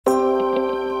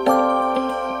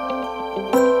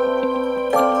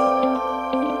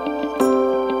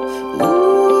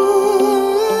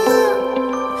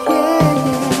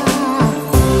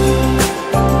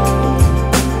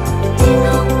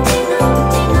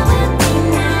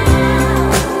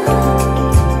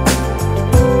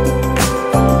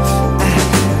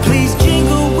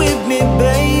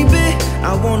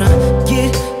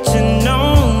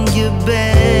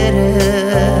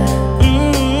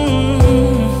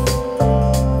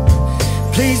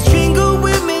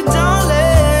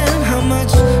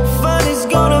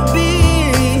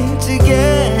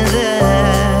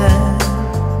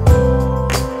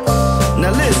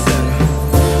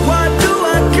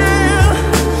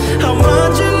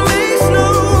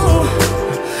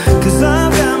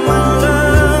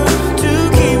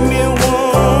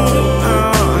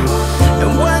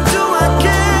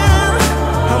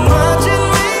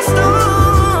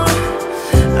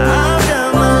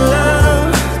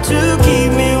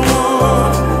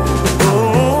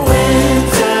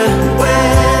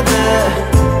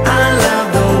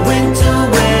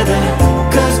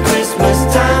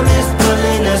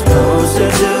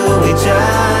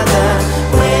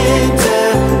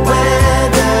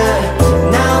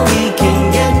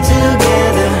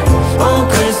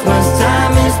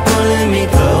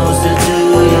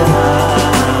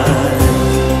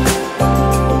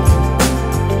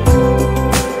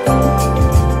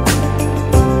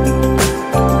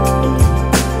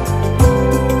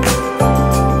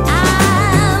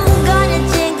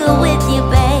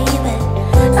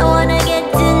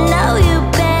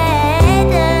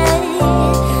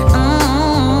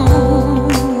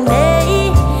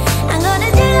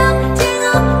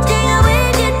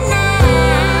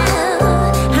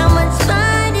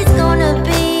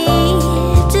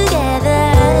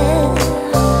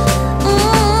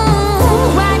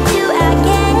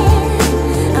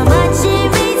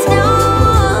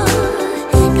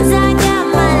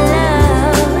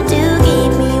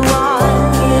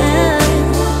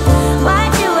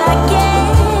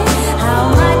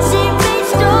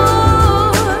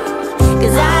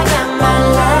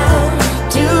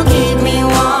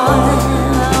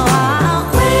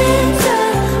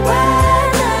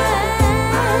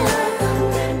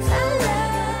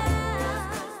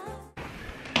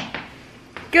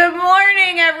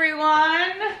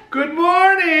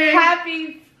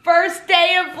Happy first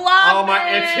day of Vlogmas. Oh my,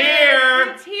 it's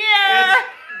here. It's here.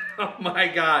 Oh my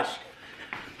gosh.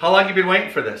 How long have you been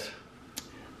waiting for this?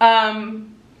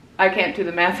 I can't do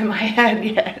the math in my head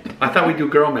yet. I thought we do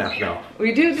girl math now.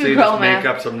 We do so you girl just math.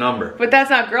 make up some number. But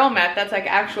that's not girl math, that's like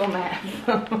actual math.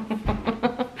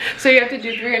 So you have to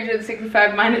do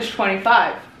 365 minus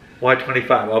 25. Why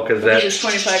 25? Oh, because that's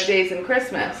 25 days in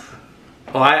Christmas.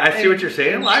 Oh, I see what you're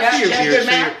saying. Well, I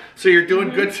see so you're doing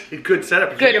good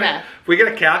setup. Good math. If we get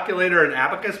a calculator and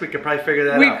abacus, we could probably figure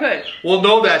that out. We could. We'll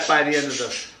know that by the end of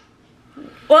this.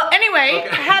 Well, anyway,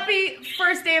 happy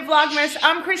first day of Vlogmas.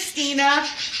 I'm Christina,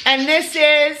 and this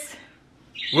is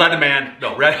Leatherman.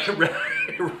 No,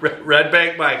 Red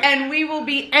Bank Mike. And we will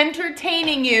be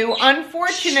entertaining you,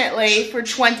 unfortunately, for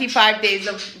 25 days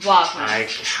of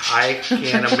Vlogmas. I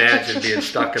can't imagine being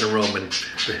stuck in a room and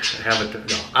having to.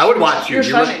 No, I would watch you.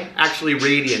 You look actually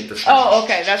radiant this morning. Oh,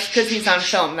 okay. That's because he's on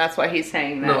film. That's why he's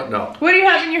saying that. No. What do you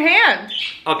have in your hand?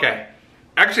 Okay.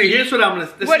 Actually, here's what I'm gonna.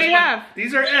 What do you have?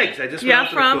 These are eggs. I just went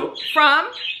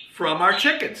from our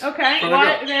chickens. Okay.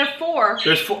 Why? There are 4.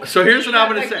 There's 4. So here's what I'm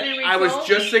gonna say. I was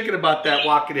just thinking about that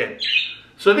walking in.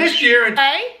 So this year,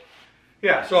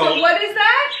 yeah. So what is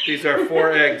that? These are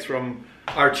 4 eggs from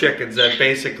our chickens that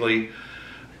basically.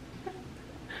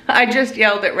 I just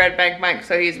yelled at Red Bank Mike,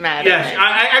 so he's mad. Yes,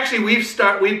 actually we've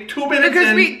 2 minutes because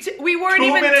in. we weren't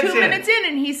even 2 minutes in,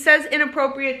 and he says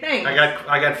inappropriate things. I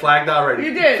got flagged already.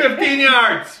 You did. 15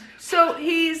 yards. So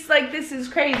he's like, this is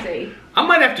crazy. I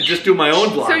might have to just do my own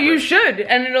vlog. So you should,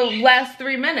 and it'll last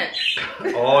 3 minutes.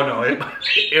 Oh no,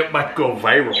 it might go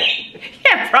viral.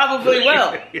 Yeah, probably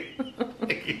will.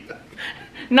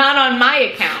 Not on my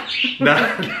account.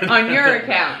 On your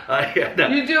account. Yeah, no.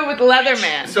 You do it with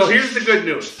Leatherman. So here's the good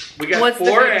news. We got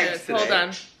 4 eggs today. Hold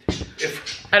on.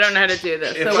 I don't know how to do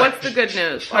this. So what's the good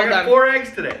news? I got 4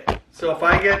 eggs today. So if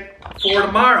I get 4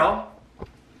 tomorrow,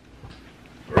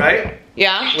 right?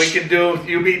 Yeah. We can do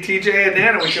you beat TJ and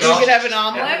Nana. We could have an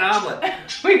omelet. Have an omelet.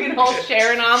 We can all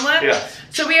share an omelet. Yes.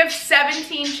 So we have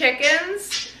 17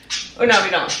 chickens. Oh no, we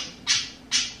don't.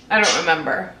 I don't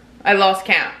remember. I lost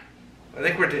count. I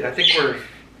think we're.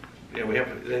 Yeah, we have.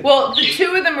 Well, the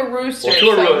 2 of them are roosters. Well, 2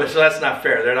 are roosters, so that's not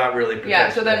fair. They're not really. Yeah,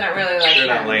 so they're not really like. They're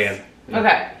not laying.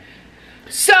 Okay.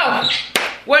 So,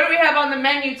 what do we have on the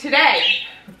menu today?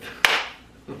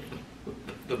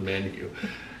 The menu.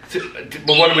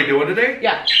 But what are we doing today?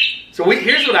 Yeah. So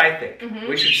here's what I think.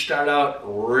 We should start out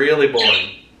really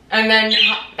boring. And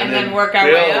then work our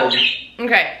way up.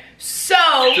 Okay. So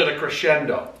to the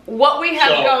crescendo. What we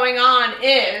have going on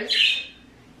is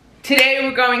today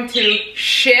we're going to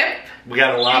ship. We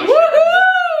got a lot of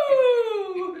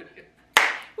Woohoo!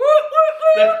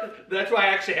 That's why I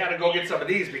actually had to go get some of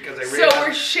these because I realized. So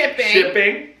we're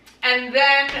shipping. And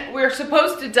then we're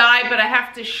supposed to die, but I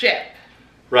have to ship.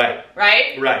 Right.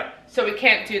 Right? Right. So we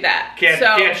can't do that.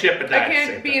 Can't ship and die. I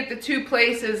can't be at the 2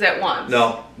 places at once.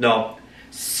 No.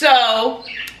 So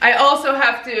I also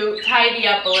have to tidy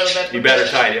up a little bit. You better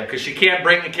tidy up because she can't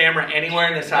bring the camera anywhere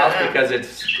in this house because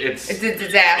it's a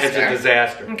disaster. It's a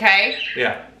disaster. Okay.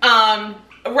 Yeah.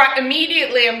 Right.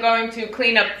 Immediately, I'm going to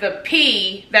clean up the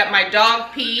pee that my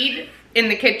dog peed in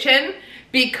the kitchen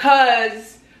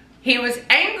because he was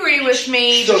angry with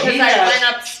me because I went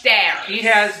upstairs. He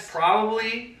has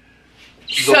probably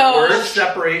the worst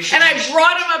separation. And I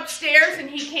brought him upstairs, and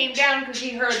he came down because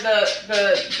he heard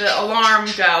the alarm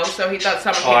go, so he thought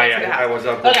someone came into the house. I was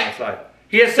up outside.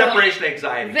 He has separation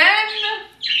anxiety. Then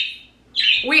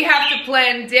we have to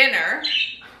plan dinner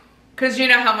because you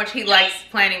know how much he likes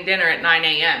planning dinner at 9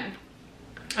 a.m.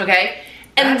 Okay,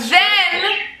 and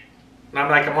then. And I'm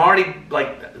like, I'm already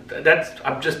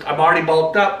I'm already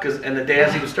bulked up and the day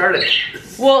hasn't even started.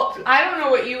 Well, I don't know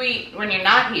what you eat when you're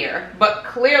not here, but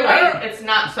clearly it's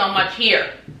not so much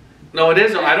here. No, it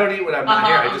is. I don't eat when I'm not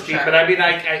here. I just eat, but I mean,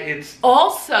 it's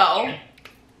also.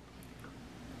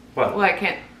 What? Well, I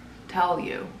can't tell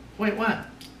you. Wait, what?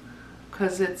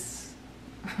 Because it's.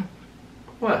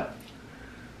 What?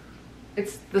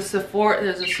 It's the Sephora.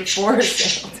 There's a Sephora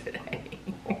sale today.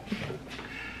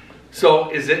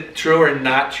 So, is it true or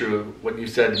not true when you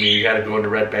said to me you got to go into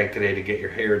Red Bank today to get your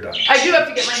hair done? I do have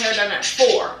to get my hair done at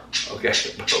 4. Okay,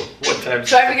 what time?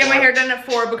 So I have to get my hair done at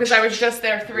 4 because I was just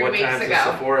there 3 weeks ago. What time does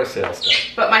Sephora sale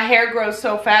start? But my hair grows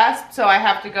so fast, so I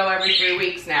have to go every 3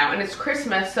 weeks now. And it's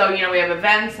Christmas, so you know we have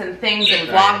events and things and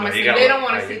Vlogmas, and they don't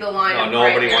want to see the line. No,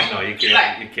 nobody wants. No, you can't.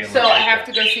 Right. You can't. So I have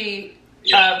to go see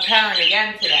Karen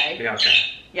again today. Yeah. Okay.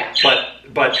 Yeah.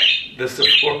 But the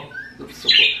Sephora.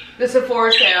 The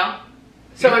Sephora sale.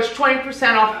 So it's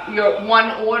 20% off your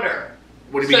one order.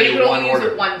 What do you mean? So you can only use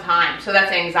it one time. So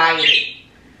that's anxiety.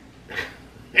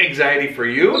 Anxiety for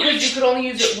you? Because you could only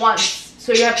use it once,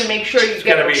 so you have to make sure you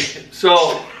get it.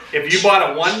 So, if you bought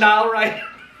a $1 item,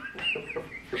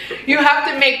 you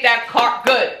have to make that card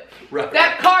good. Right.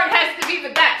 That card has to be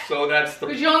the best. So that's the...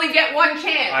 Because you only get one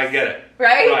chance. I get it.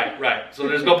 Right? Right. So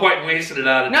there's no point in wasting it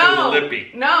on a lippy.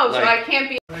 No, like, so I can't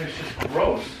be... It's just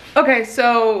gross. Okay,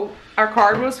 so our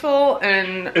card was full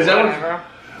and Is that whatever.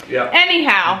 Yeah.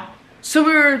 Anyhow, so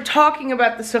we were talking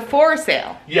about the Sephora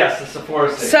sale. Yes, the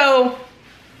Sephora sale. So,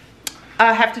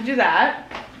 I have to do that.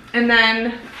 And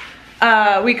then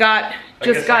we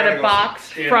just got a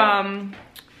box from...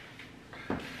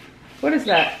 What is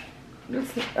that?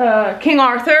 King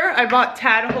Arthur. I bought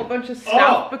Tad a whole bunch of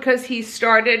stuff because he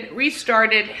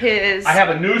restarted his... I have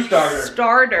a new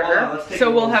starter. So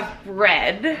we'll have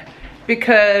bread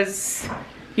because,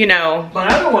 you know... My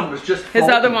other one was just his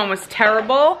other one was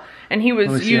terrible and he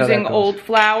was using old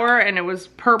flour and it was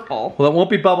purple. Well, it won't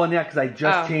be bubbling yet because I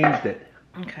just changed it.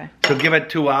 Okay. So give it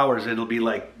 2 hours. It'll be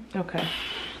like... Okay.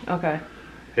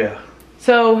 Yeah.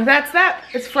 So that's that.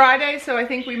 It's Friday, so I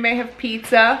think we may have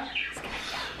pizza.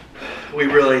 We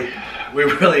really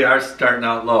are starting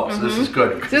out low, so this is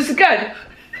good. This is good.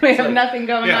 We have nothing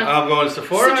going on. Yeah, I'm going to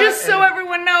Sephora. So just so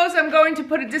everyone knows, I'm going to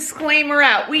put a disclaimer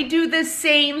out. We do the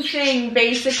same thing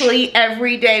basically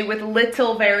every day with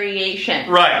little variation.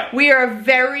 Right. We are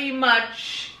very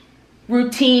much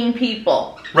routine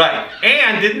people. Right.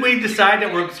 And didn't we decide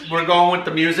that we're going with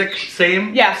the music?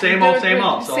 Same? Yeah. Same old.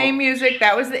 So. Same music.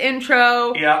 That was the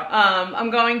intro. Yeah.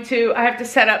 I have to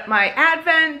set up my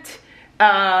Advent.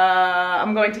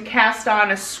 I'm going to cast on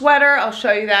a sweater. I'll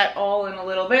show you that all in a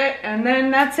little bit. And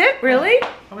then that's it, really.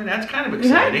 I mean, that's kind of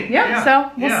exciting. Yeah,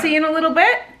 so we'll see in a little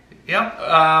bit. Yep.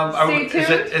 Stay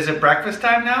tuned. Is it breakfast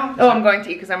time now? I'm going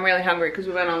to eat because I'm really hungry because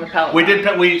we went on the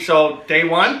Peloton. So day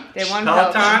one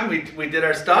Peloton. We did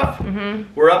our stuff.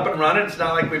 We're up and running. It's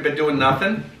not like we've been doing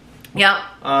nothing. Yeah.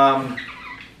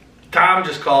 Tom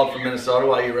just called from Minnesota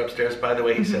while you were upstairs. By the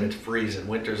way, he said it's freezing.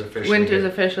 Winter's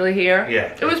officially here.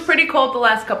 Yeah. It was pretty cold the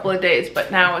last couple of days, but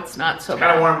now it's not so bad.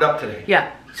 Kind of warmed up today.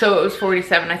 Yeah. So it was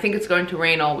 47. I think it's going to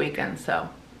rain all weekend, so.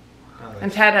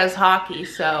 And Ted has hockey,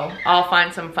 so I'll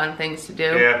find some fun things to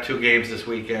do. Yeah, 2 games this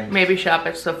weekend. Maybe shop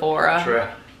at Sephora. Sure.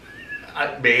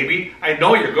 Maybe. I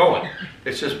know you're going.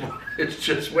 It's just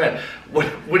when. What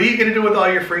are you going to do with all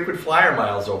your frequent flyer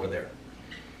miles over there?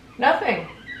 Nothing.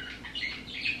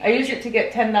 I use it to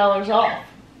get $10 off.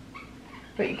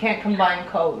 But you can't combine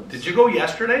codes. Did you go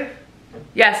yesterday?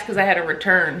 Yes, because I had a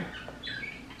return.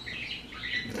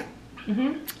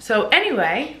 So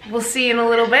anyway, we'll see you in a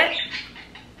little bit.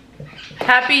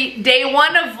 Happy day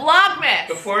 1 of Vlogmas.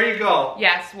 Before you go.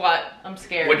 Yes, what? I'm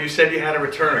scared. When you said you had a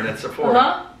return at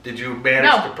Sephora, did you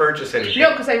manage to purchase anything? No,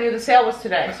 because I knew the sale was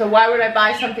today. So why would I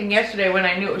buy something yesterday when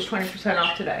I knew it was 20%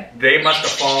 off today? They must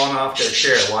have fallen off their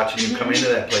chair watching you come into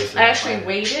that place. I actually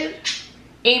waited.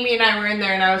 Amy and I were in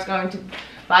there and I was going to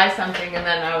buy something and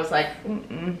then I was like,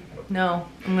 no,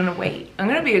 I'm going to wait. I'm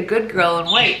going to be a good girl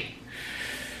and wait.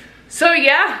 So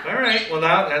yeah. All right. Well,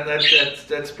 now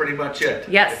that's pretty much it.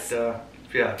 Yes.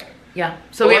 Yeah.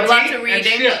 So we have lots of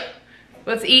reading.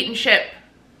 Let's eat and ship.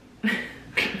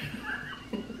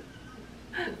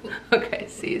 Okay.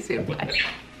 See you soon. Bye.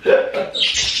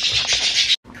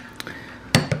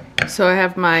 So I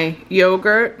have my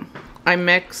yogurt. I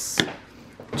mix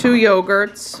 2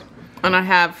 yogurts, and I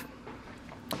have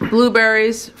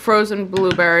blueberries, frozen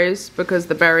blueberries, because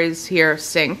the berries here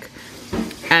stink,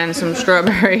 and some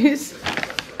strawberries,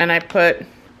 and I put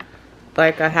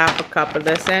like a ½ cup of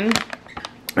this in,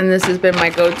 and this has been my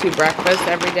go-to breakfast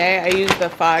every day. I use the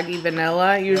foggy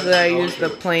vanilla. Usually I use the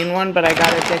plain one, but I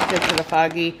got addicted to the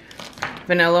foggy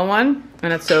vanilla one,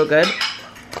 and it's so good.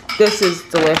 This is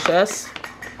delicious.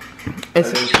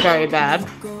 It's very bad.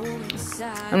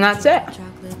 And that's it.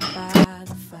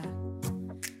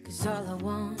 All I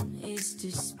want is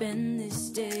to spend this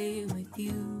day with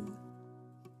you.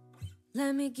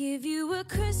 Let me give you a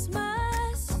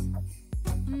Christmas,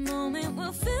 a moment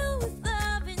we'll fill with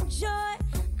love and joy.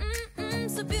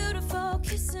 So beautiful,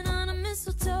 kissing on a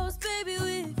mistletoe, baby,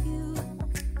 with you.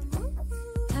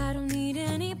 I don't need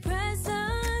any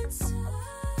presents,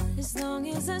 as long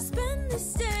as I spend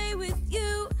this day with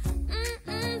you.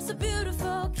 So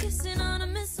beautiful, kissing on a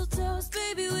mistletoe,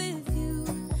 baby, with you.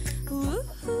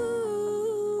 Ooh.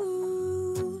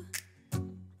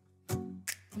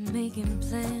 Making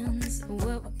plans,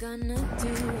 what we're gonna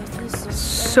do.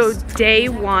 So day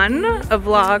 1 of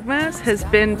Vlogmas has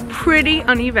been pretty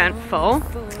uneventful.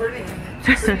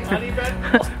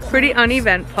 Pretty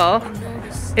uneventful.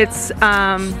 It's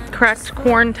correct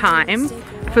corn time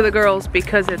for the girls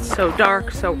because it's so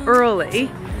dark so early.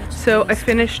 So I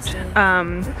finished,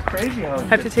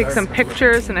 had to take some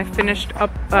pictures, and I finished up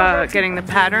getting the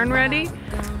pattern ready,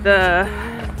 the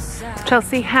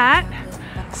Chelsea hat.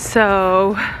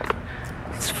 So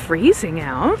it's freezing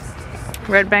out.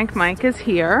 Red Bank Mike is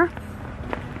here.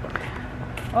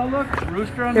 Oh look,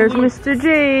 rooster on There's the loop. Mr.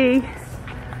 G.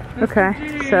 Okay,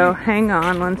 so hang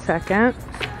on 1 second.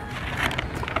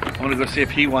 I want to go see if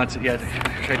he wants it yet.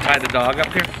 Should I tie the dog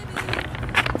up here?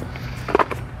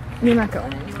 You're not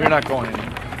going anywhere. You're not going anywhere.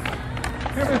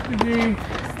 Here, Mr. G.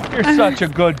 You're such a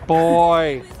good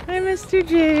boy. Hi, Mr.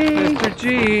 G. Mr.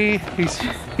 G.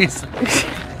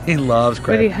 He loves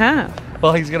crap. What do you have?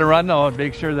 Well, he's gonna run now and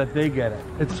make sure that they get it.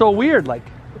 It's so weird, like.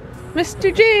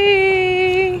 Mr.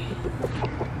 G.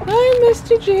 Hi,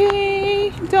 Mr.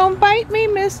 G. Don't bite me,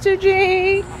 Mr.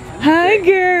 G. Hi,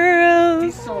 girls.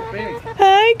 He's so big.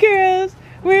 Hi, girls.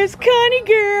 Where's Connie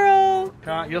girl?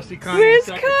 You'll see Connie. Where's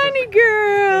Connie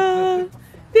girl?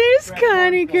 There's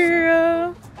Connie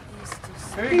girl.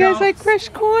 You guys like fresh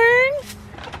corn?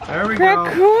 There we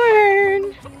Crack go.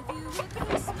 corn.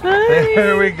 Hi.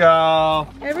 There we go.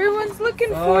 Everyone's looking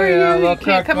Oh, for yeah, you. little You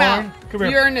can't come crack corn. out. Come here.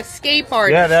 You're an escape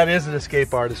artist. Yeah, that is an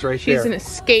escape artist right She's there. an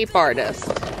escape artist.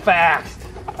 Fast.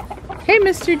 Hey,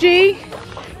 Mr. G.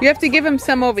 You have to give him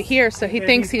some over here so he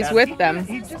thinks he's with them.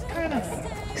 He just kind of.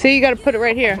 See, you got to put it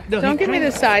right here. No, Don't he give me the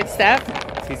kinda- side step.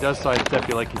 He does sidestep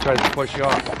you like he tries to push you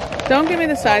off. Don't give me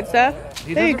the side step.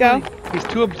 He There you doesn't go.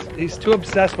 really- he's too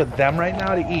obsessed with them right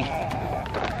now to eat.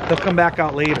 He'll come back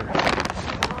out later.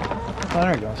 Oh,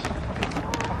 there he goes.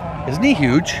 Isn't he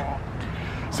huge?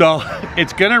 So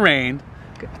it's gonna rain.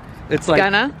 It's like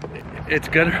It's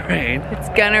gonna rain. It's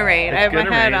gonna rain. I have my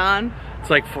hat on. It's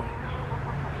like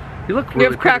you look really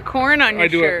You have cracked corn on your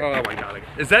shirt. Oh my god!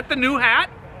 Is that the new hat?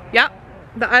 Yep.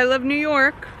 The I Love New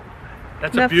York.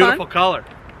 That's Isn't a that beautiful fun? color.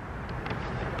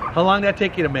 How long did that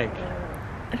take you to make?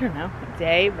 I don't know, a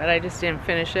day, but I just didn't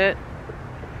finish it.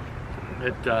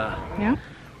 Yeah.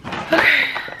 Okay.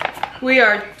 We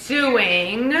are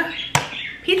doing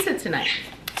pizza tonight.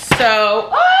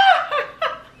 So,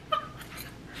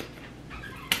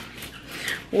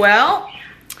 well,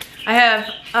 I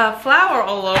have flour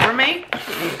all over me.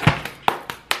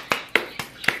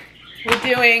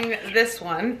 We're doing this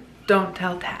one. Don't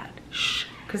tell Dad, shh,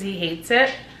 because he hates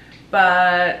it.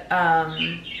 But,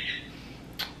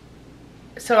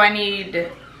 so I need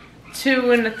 2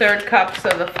 1/3 cups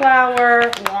of the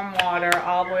flour, warm water,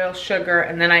 olive oil, sugar,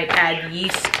 and then I add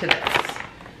yeast to this.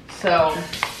 So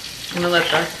I'm gonna let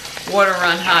the water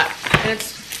run hot. And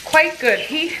it's quite good.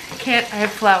 He can't, I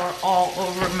have flour all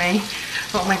over me.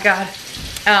 Oh my God.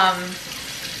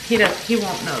 He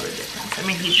won't know the difference. I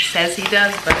mean, he says he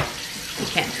does, but he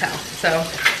can't tell. So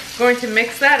I'm going to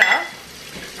mix that up.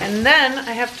 And then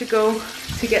I have to go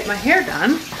to get my hair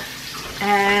done.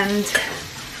 And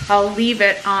I'll leave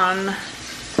it on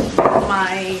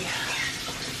I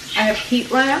have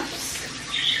heat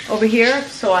lamps over here,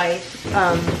 so I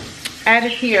add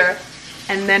it here,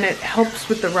 and then it helps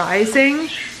with the rising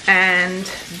and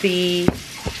the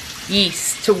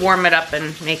yeast to warm it up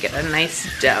and make it a nice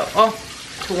dough. Oh,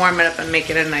 to warm it up and make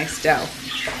it a nice dough.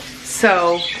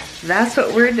 So that's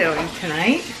what we're doing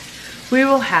tonight. We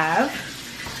will have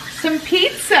some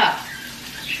pizza.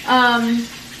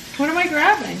 What am I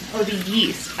grabbing? Oh, the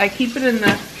yeast. I keep it in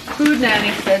the, Food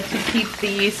Nanny said to keep the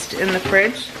yeast in the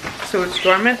fridge so it's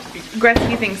dormant.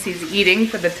 Gretsky thinks he's eating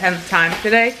for the 10th time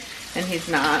today, and he's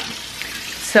not.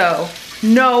 So,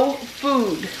 no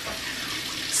food.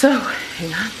 So,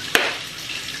 hang on.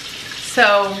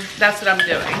 So, that's what I'm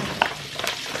doing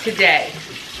today.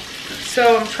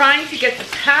 So, I'm trying to get the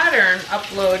pattern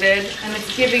uploaded, and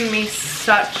it's giving me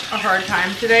such a hard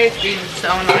time today. It's being so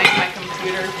annoying. My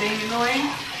computer is being annoying.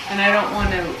 And I don't want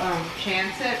to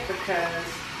chance it because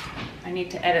I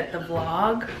need to edit the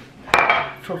vlog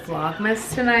for Vlogmas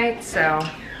tonight, so.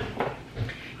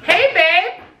 Hey,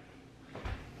 babe!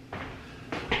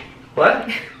 What?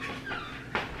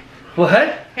 What?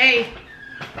 Hey,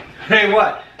 Hey,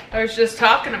 what? I was just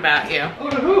talking about you. Oh,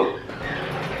 to who?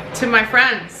 To my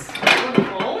friends. On the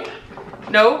phone?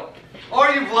 Nope. Oh,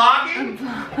 are you vlogging?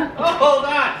 Oh, hold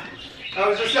on. I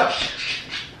was just up.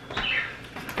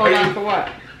 Hold on, for what?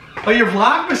 Oh, you're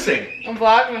vlogmasing. I'm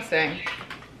Vlogmasing.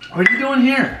 What are you doing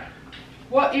here?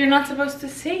 What? You're not supposed to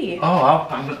see. Oh,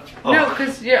 oh. No,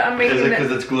 because I'm making Is it it.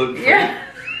 because it's gluten-free? Yeah.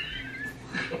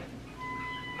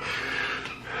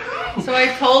 So I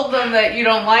told them that you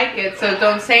don't like it, so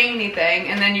don't say anything,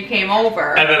 and then you came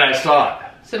over. And then I saw it.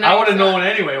 So now I would have you saw known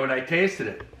anyway when I tasted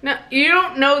it. No, you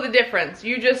don't know the difference.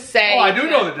 You just say. Oh, I do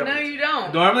know the difference. No, you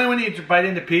don't. Normally when you bite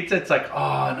into pizza, it's like,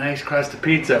 oh, a nice crust of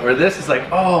pizza. Or this is like,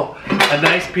 oh, a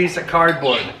nice piece of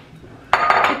cardboard.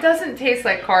 It it doesn't taste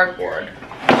like cardboard.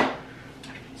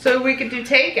 So we could do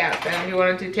takeout then. You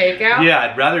want to do takeout? Yeah,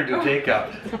 I'd rather do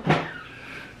takeout.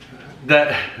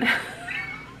 That.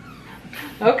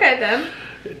 Okay then.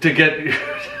 To get,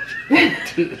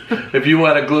 if you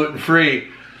want a gluten-free.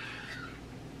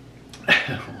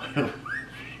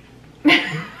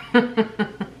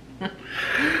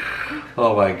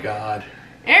 Oh my God.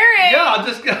 Eric. Yeah,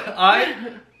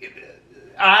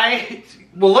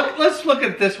 well, let's look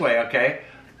at it this way, okay?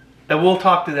 And we'll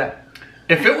talk to that.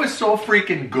 If it was so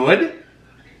freaking good,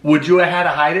 would you have had to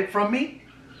hide it from me?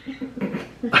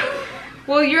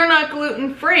 Well, you're not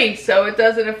gluten-free, so it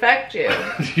doesn't affect you.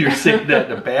 You're saying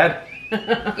that in a bad.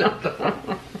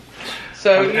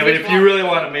 So I mean, if you really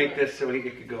want to make this, so you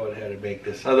could go ahead and make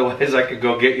this. Otherwise, I could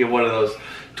go get you one of those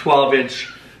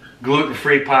 12-inch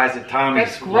gluten-free pies at Tommy's.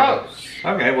 That's gross.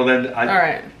 Okay, well then. All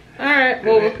right.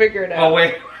 Well, we'll figure it out. Oh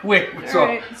wait. So,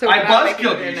 right. So I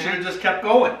buzzkilled you. You should have just kept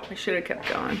going. I should have kept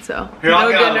going. So here,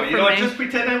 no dinner for for you know, me. just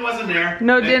pretend I wasn't there.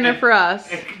 No dinner for us.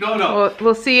 No.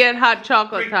 We'll see you at hot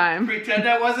chocolate time. Pretend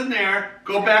I wasn't there.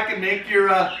 Go back and make your.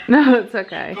 No, it's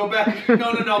okay. Go back. No.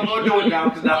 Go do it now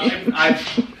because now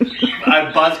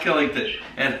I'm buzzkilling it.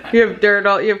 And you have dirt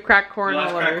all. You have cracked corn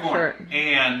all over your shirt.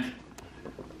 And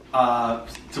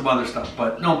some other stuff,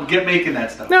 but no, get making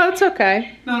that stuff. No, it's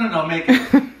okay. No, make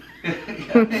it.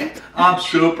 I'm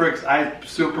super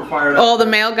fired up. Oh, the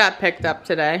mail got picked up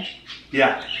today.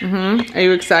 Yeah. Are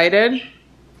you excited?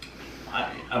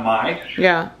 Am I?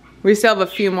 Yeah. We still have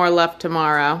a few more left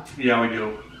tomorrow. Yeah, we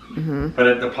do.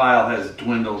 But the pile has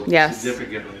dwindled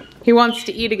significantly. He wants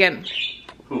to eat again.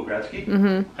 Who,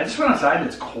 Gretsky? I just went outside and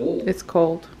it's cold. It's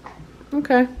cold.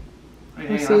 Okay.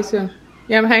 We'll see you soon.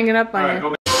 Yeah, I'm hanging up on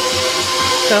you.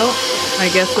 So, I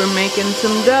guess we're making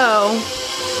some dough.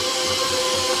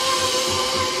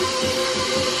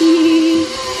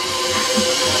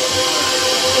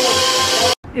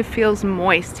 It feels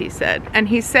moist, he said. And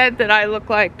he said that I look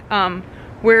like,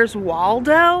 Where's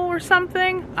Waldo or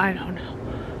something? I don't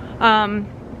know.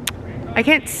 I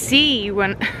can't see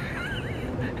when...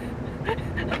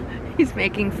 He's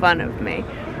making fun of me.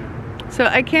 So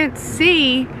I can't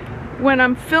see when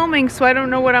I'm filming, so I don't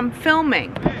know what I'm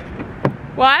filming.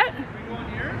 What? Are you going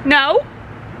here? No. Oh,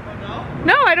 no?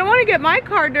 No, I don't want to get my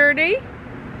car dirty.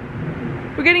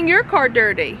 We're getting your car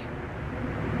dirty.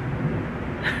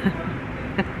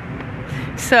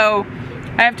 So,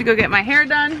 I have to go get my hair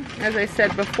done, as I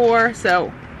said before,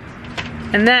 so.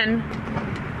 And then,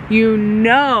 you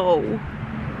know,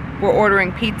 we're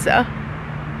ordering pizza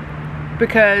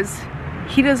because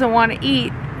he doesn't want to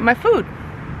eat my food.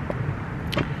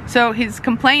 So he's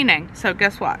complaining, so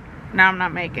guess what? Now I'm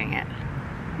not making it.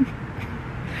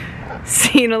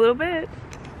 See you in a little bit.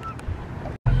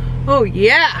 Oh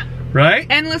yeah. Right?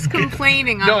 Endless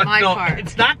complaining on my part.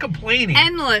 It's not complaining.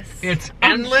 Endless. It's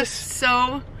endless.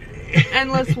 So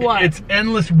endless what? It's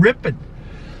endless ripping.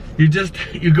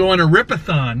 You go on a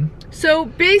rip-a-thon. So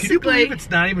basically, can you believe it's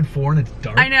not even 4 and it's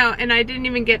dark? I know, and I didn't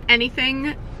even get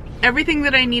anything. Everything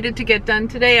that I needed to get done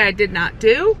today, I did not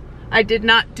do. I did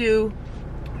not do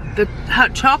the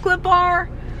hot chocolate bar.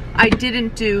 I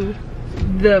didn't do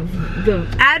the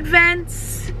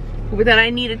advents that I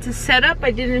needed to set up.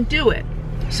 I didn't do it.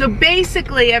 So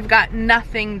basically, I've got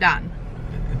nothing done.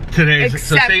 Today's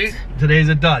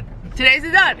a dud. Today's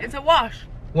a dud. It's a wash.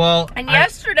 Well, and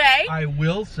yesterday, I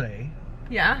will say.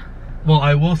 Yeah. Well,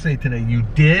 I will say today, you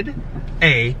did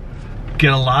A,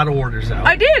 get a lot of orders out.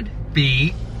 I did.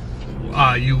 B,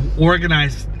 you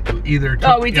organized either.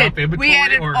 Oh, we did. We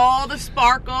added all the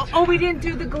sparkle. Oh, we didn't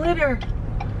do the glitter.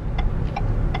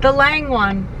 The Lang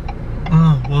one.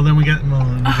 Oh, well then we gotta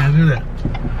do that.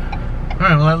 All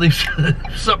right, well that leaves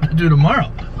something to do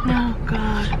tomorrow. Oh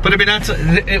God. But I mean,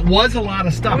 it was a lot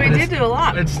of stuff. We did do a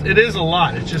lot. It is a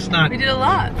lot. It's just not. We did a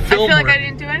lot. I feel like I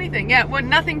didn't do anything. Yeah, well,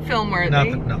 nothing film worthy.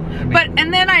 Nothing. No. I mean,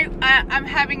 and then I'm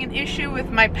having an issue with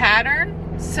my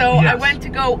pattern, so I went to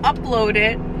go upload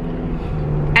it,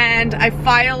 and I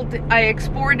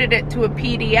exported it to a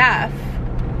PDF,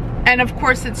 and of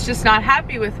course it's just not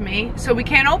happy with me, so we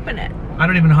can't open it. I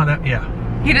don't even know how that. Yeah.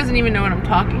 He doesn't even know what I'm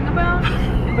talking about,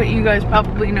 but you guys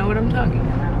probably know what I'm talking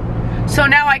about. So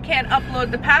now I can't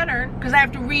upload the pattern because I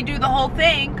have to redo the whole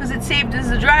thing because it's saved as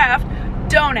a draft.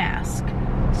 Don't ask.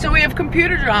 So we have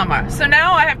computer drama. So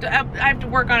now I have to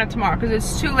work on it tomorrow because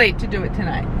it's too late to do it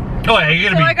tonight. Oh, yeah,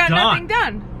 you're gonna be done. So I got nothing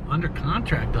done. Under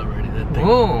contract already. That thing.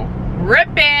 Ooh,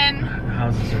 ripping.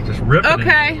 Houses are just ripping.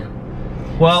 Okay.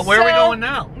 Well, where are we going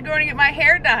now? I'm going to get my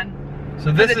hair done.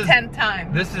 So this for the 10th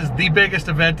time. This is the biggest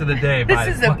event of the day. This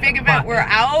is a big event. We're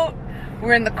out.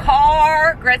 We're in the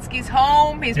car. Gretzky's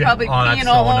home. He's probably peeing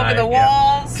all over the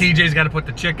walls. TJ's got to put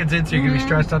the chickens in, so you're going to be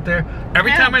stressed out there.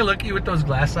 Every time I look at you with those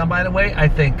glasses on, by the way, I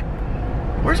think,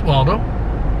 where's Waldo?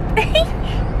 He's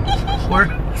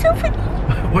so funny.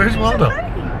 Where's Waldo?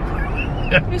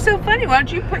 You're so funny. Why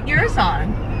don't you put yours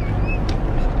on?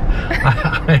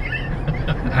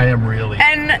 I am really.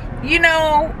 And, you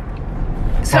know,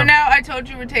 so now I told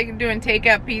you we're doing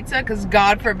takeout pizza because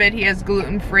God forbid he has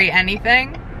gluten-free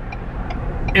anything.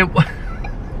 You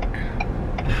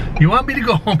want me to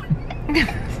go home?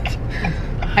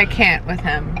 I can't with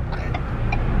him.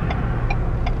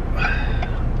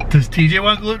 Does TJ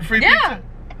want gluten-free pizza? Yeah.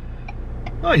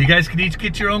 Oh, you guys can each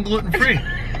get your own gluten-free.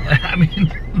 I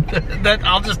mean,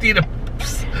 I'll just eat a...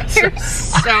 You're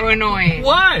so annoying.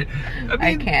 What?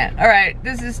 I can't. All right,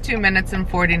 this is 2 minutes and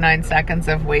 49 seconds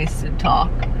of wasted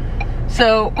talk.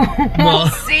 So we'll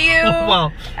see you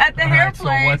at the hair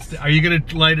place. So are you gonna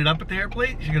light it up at the hair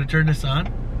place? You're gonna turn this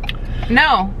on?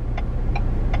 No.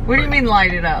 What do you mean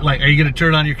light it up? Like, are you gonna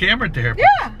turn on your camera at the hair place?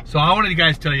 Yeah. So I wanted you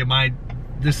guys to tell you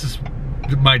this is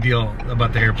my deal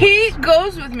about the hair place. He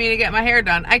goes with me to get my hair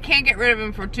done. I can't get rid of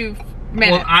him for 2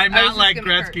 minutes. Well, I'm not like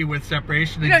Gretsky with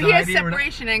separation anxiety. No, he has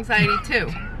separation anxiety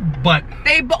too. But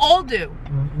they all do.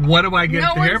 What do I get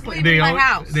at the hair place?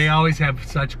 They always have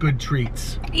such good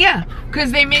treats. Yeah,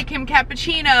 because they make him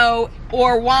cappuccino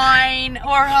or wine,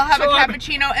 or he'll have a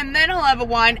cappuccino and then he'll have a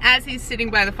wine as he's sitting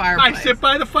by the fireplace. I sit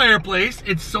by the fireplace.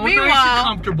 It's so nice and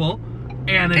comfortable,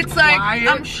 and it's like quiet.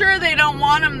 I'm sure they don't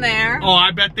want him there. Oh,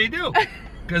 I bet they do,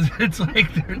 because it's like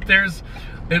there's.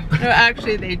 No,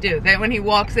 actually they do. When he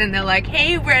walks in, they're like,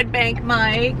 "Hey, Red Bank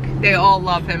Mike." They all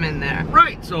love him in there.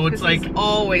 Right, so it's like he's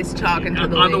always talking to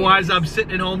the otherwise ladies. I'm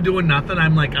sitting at home doing nothing.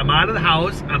 I'm like, I'm out of the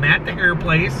house. I'm at the hair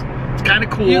place. It's kind of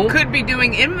cool. You could be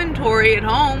doing inventory at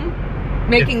home,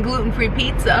 making gluten-free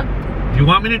pizza. Do you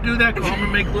want me to do that? Go home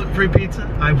and make gluten-free pizza?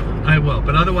 I will.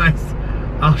 But otherwise,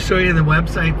 I'll show you the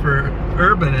website for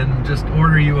Urban and just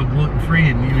order you a gluten-free,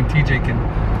 and you and TJ can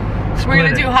split We're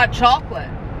gonna do hot chocolate.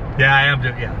 Yeah, I am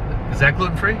doing. Yeah, is that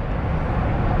gluten free?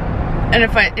 And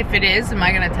if it is, am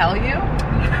I gonna tell you?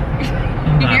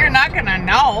 You're not gonna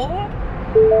know.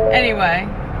 Anyway.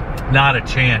 Not a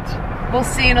chance. We'll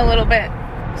see you in a little bit.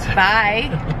 Bye.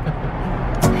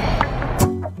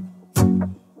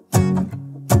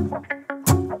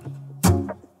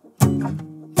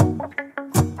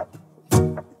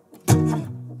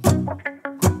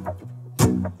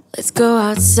 Let's go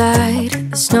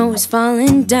outside, the snow is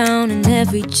falling down and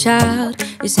every child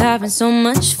is having so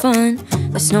much fun.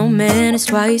 The snowman is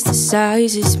twice the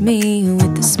size as me,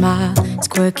 with a smile as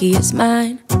quirky as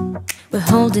mine. We're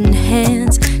holding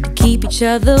hands to keep each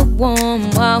other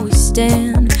warm while we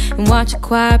stand and watch a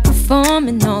choir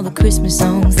performing all the Christmas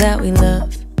songs that we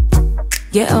love.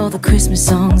 Yeah, all the Christmas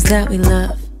songs that we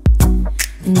love.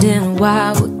 And in a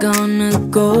while we're gonna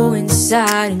go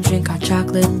inside and drink our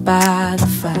chocolate by the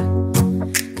fire.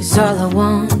 'Cause all I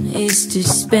want is to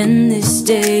spend this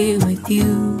day with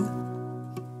you.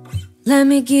 Let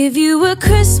me give you a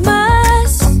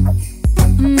Christmas,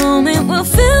 a moment we'll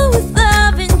fill with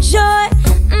love and joy.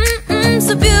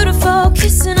 So beautiful,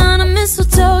 kissing on a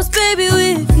mistletoe, baby,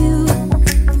 with you.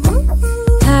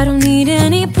 I don't need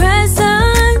any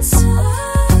presents,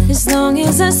 as long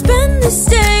as I spend this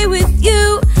day with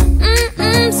you.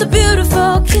 So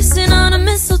beautiful, kissing on a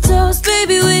mistletoe,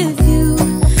 baby, with you.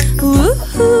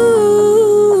 Ooh.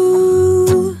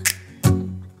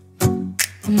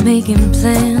 I'm making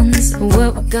plans of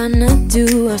what we're gonna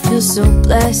do. I feel so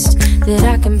blessed that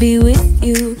I can be with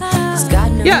you.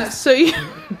 God knows. Yeah, so you...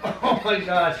 Oh my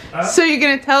gosh. So you're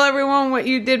gonna tell everyone what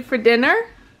you did for dinner?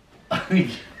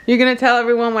 You're gonna tell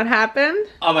everyone what happened?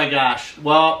 Oh my gosh.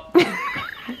 Well,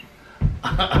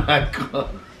 I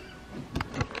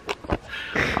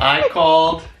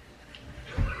called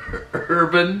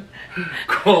Urban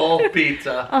Cold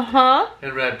Pizza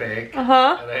in Red Bank. And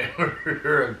I ordered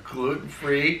her a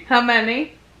gluten-free. How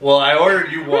many? Well, I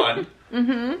ordered you one.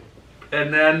 And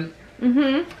then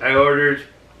I ordered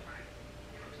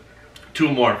 2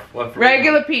 more.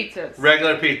 Regular pizzas.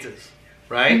 Regular pizzas,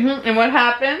 right? And what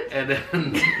happened? And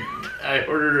then I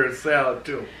ordered her a salad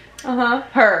too.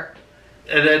 Her.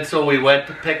 And then so we went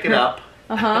to pick it up.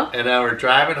 And I were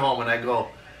driving home, and I go,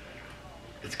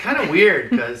 it's kind of weird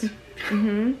because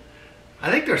I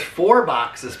think there's 4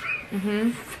 boxes,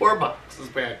 4 boxes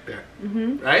back there,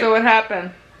 right? So what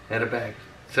happened? And a bag.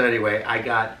 So anyway, I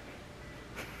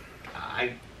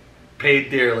paid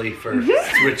dearly for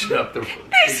switching up the.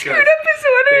 They screwed up his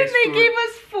order and they gave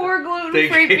us 4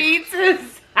 gluten-free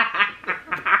pizzas.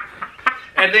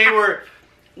 And they were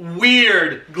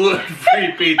weird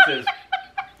gluten-free pizzas.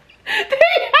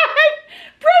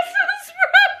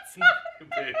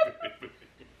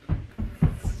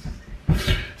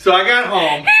 So I got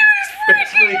home.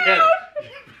 Basically had,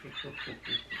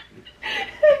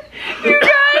 you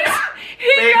guys,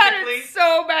 he got it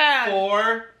so bad.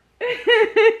 4.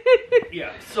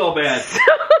 Yeah, so bad.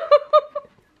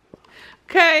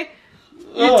 Okay.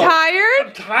 You tired?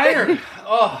 I'm tired.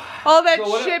 Oh. All that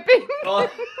shipping.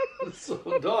 So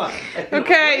done.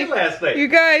 Okay. Last night. You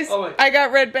guys, I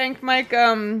got Red Bank Mike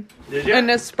an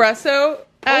espresso.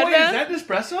 Oh wait, is that an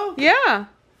espresso? Yeah.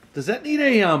 Does that need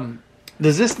a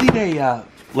does this need a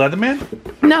Leatherman?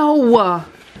 No.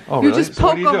 Oh, you really? just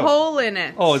poke a hole in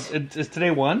it. Oh, is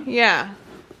today one? Yeah.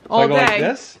 All day. Like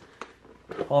this?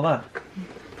 Hold on.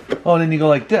 Oh, and then you go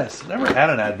like this. Never had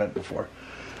an Advent before.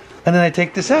 And then I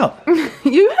take this out.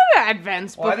 You had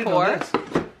Advents before. I didn't know this.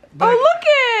 Look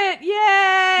it!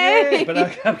 Yay! Yay! But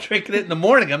I'm drinking it in the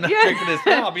morning. I'm not drinking this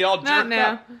now. I'll be all jerked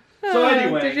up. So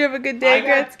anyway. Did you have a good day,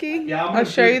 Gretsky? Yeah, I'll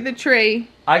show you the tree.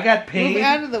 I got paid. Move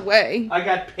out of the way. I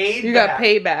got paid. You got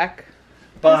payback.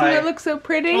 Doesn't it look so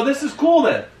pretty? Oh, this is cool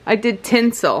then. I did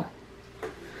tinsel.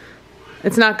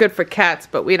 It's not good for cats,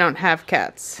 but we don't have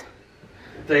cats.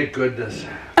 Thank goodness.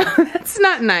 That's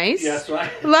not nice. Yes, right.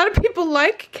 A lot of people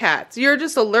like cats. You're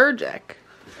just allergic.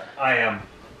 I am.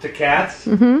 To cats.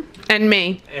 Mm-hmm. And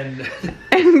me. And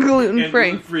gluten-free. And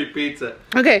gluten-free pizza.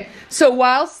 Okay, so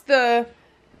whilst the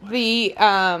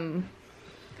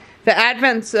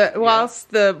Advents,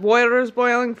 whilst the boiler is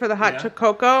boiling for the hot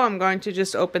cocoa, I'm going to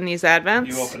just open these Advents.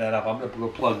 You open that up. I'm going to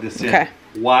plug this in. Okay.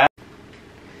 Why?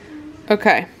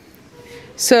 Okay.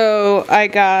 So I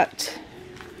got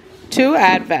 2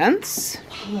 Advents.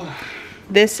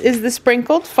 This is the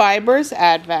Sprinkled Fibers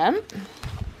Advent.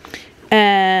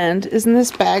 And isn't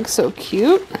this bag so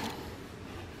cute?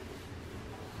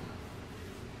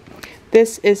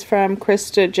 This is from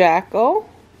Krista Jackal,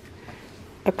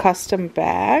 a custom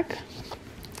bag.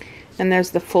 And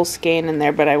there's the full skein in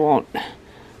there, but I won't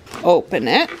open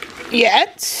it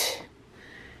yet.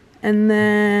 And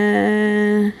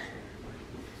then,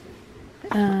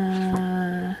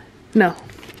 no.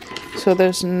 So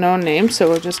there's no name, so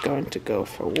we're just going to go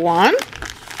for 1.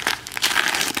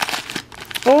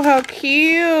 Oh, how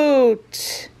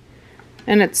cute!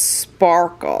 And it's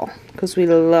sparkle, because we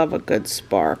love a good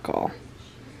sparkle.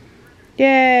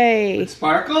 Yay!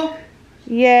 Sparkle?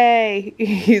 Yay!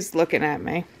 He's looking at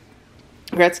me.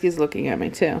 Gretsky's looking at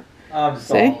me too. I'm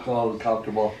so close,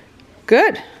 comfortable.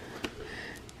 Good.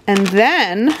 And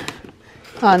then,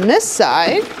 on this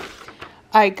side,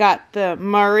 I got the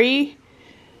Murray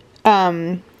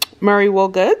Wool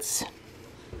Goods.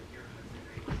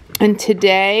 And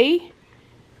today,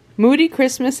 Moody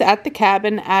Christmas at the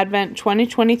Cabin Advent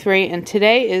 2023, and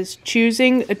today is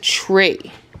choosing a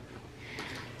tree.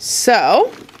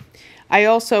 So, I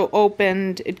also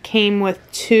opened, it came with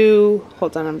 2,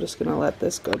 hold on, I'm just going to let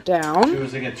this go down.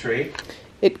 Choosing a tree?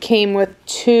 It came with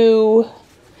 2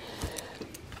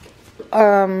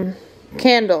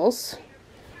 candles,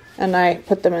 and I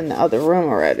put them in the other room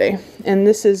already. And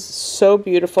this is so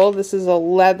beautiful. This is a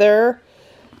leather,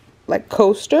 like,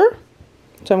 coaster.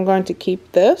 So I'm going to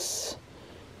keep this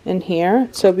in here.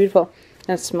 It's so beautiful.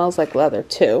 And it smells like leather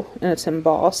too. And it's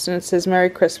embossed. And it says Merry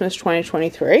Christmas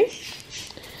 2023.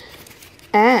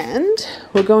 And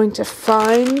we're going to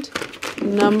find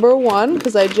number 1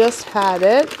 because I just had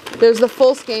it. There's the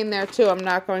full skein there too. I'm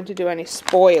not going to do any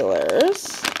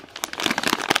spoilers.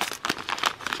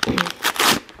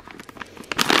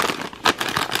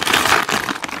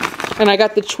 And I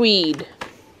got the tweed.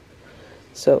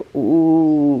 So,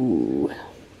 ooh.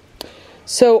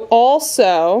 So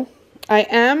also,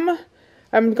 I'm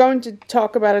going to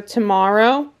talk about it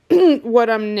tomorrow, what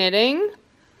I'm knitting.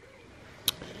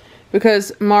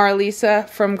 Because Mara Lisa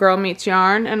from Girl Meets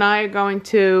Yarn and I are going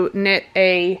to knit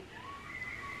a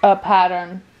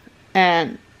pattern.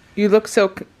 And you look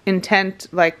so content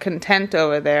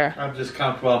over there. I'm just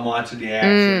comfortable. I'm watching the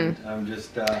action. I'm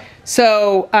just...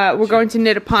 So, we're going to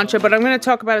knit a poncho, but I'm going to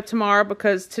talk about it tomorrow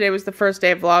because today was the first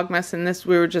day of Vlogmas and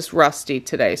we were just rusty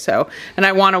today. So, and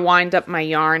I want to wind up my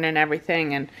yarn and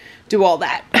everything and do all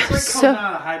that. It's like coming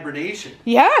out of hibernation.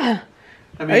 Yeah.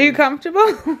 I mean, are you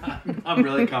comfortable? I'm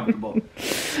really comfortable.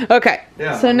 Okay.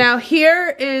 Yeah. So now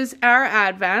here is our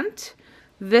Advent.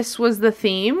 This was the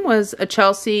theme, was a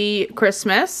Chelsea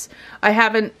Christmas. I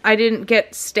didn't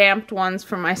get stamped ones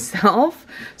for myself,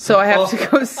 so I have to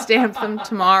go stamp them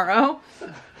tomorrow.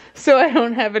 So I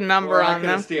don't have a number on them. I could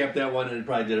have stamped that one and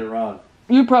probably did it wrong.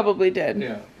 You probably did.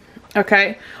 Yeah.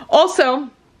 Okay. Also,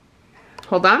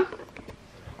 hold on.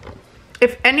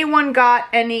 If anyone got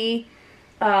any,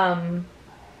 the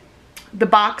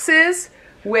boxes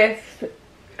with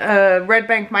Red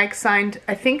Bank Mike signed,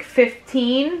 I think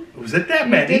 15. Was it that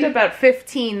many? He did about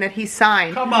 15 that he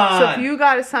signed. Come on. So if you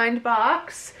got a signed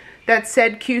box that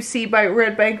said QC by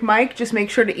Red Bank Mike, just make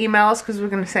sure to email us because we're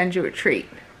going to send you a treat.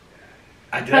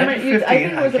 I think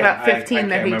it was about 15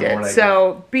 that he did.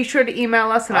 So be sure to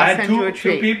email us and I'll send you a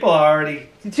treat. 2 people already.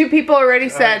 2 people already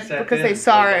said because they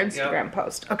saw our Instagram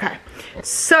post. Okay.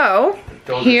 So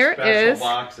here is,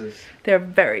 boxes. They're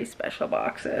very special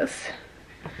boxes.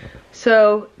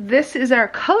 So this is our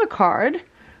color card,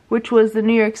 which was the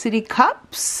New York City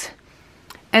Cups.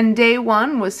 And day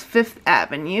 1 was 5th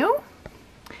Avenue.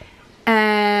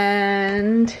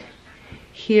 And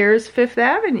here's 5th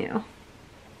Avenue.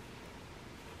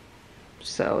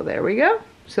 So there we go.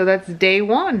 So that's day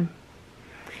 1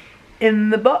 in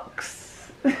the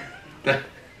books. But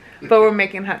we're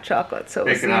making hot chocolate, so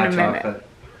we'll see in a minute. Chocolate.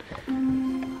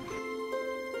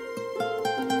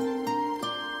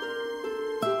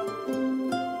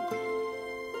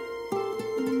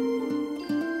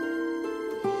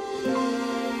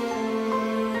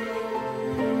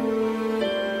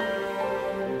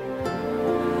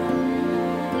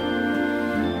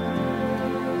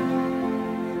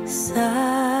 Side